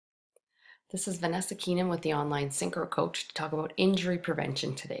This is Vanessa Keenan with the online Synchro coach to talk about injury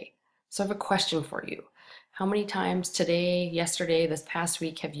prevention today. So I have a question for you. How many times today, yesterday, this past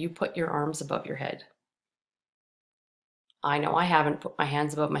week have you put your arms above your head? I know I haven't put my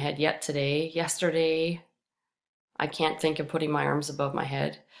hands above my head yet today. Yesterday, I can't think of putting my arms above my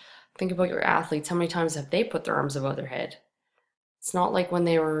head. Think about your athletes. How many times have they put their arms above their head? It's not like when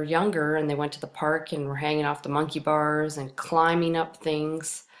they were younger and they went to the park and were hanging off the monkey bars and climbing up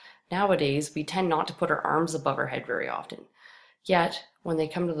things. Nowadays, we tend not to put our arms above our head very often. Yet, when they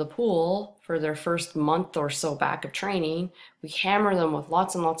come to the pool for their first month or so back of training, we hammer them with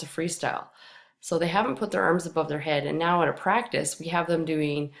lots and lots of freestyle. So they haven't put their arms above their head, and now at a practice, we have them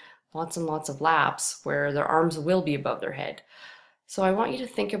doing lots and lots of laps where their arms will be above their head. So I want you to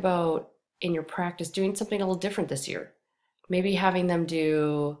think about in your practice doing something a little different this year. Maybe having them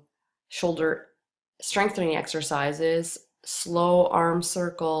do shoulder strengthening exercises, slow arm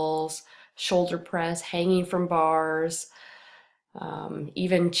circles, shoulder press, hanging from bars,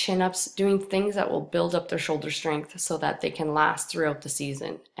 even chin-ups, doing things that will build up their shoulder strength so that they can last throughout the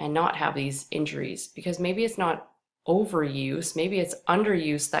season and not have these injuries. Because maybe it's not overuse, maybe it's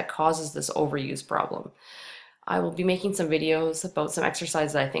underuse that causes this overuse problem. I will be making some videos about some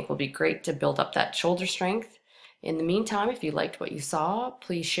exercises that I think will be great to build up that shoulder strength. In the meantime, if you liked what you saw,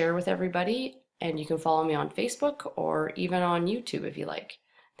 please share with everybody, and you can follow me on Facebook or even on YouTube if you like.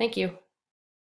 Thank you.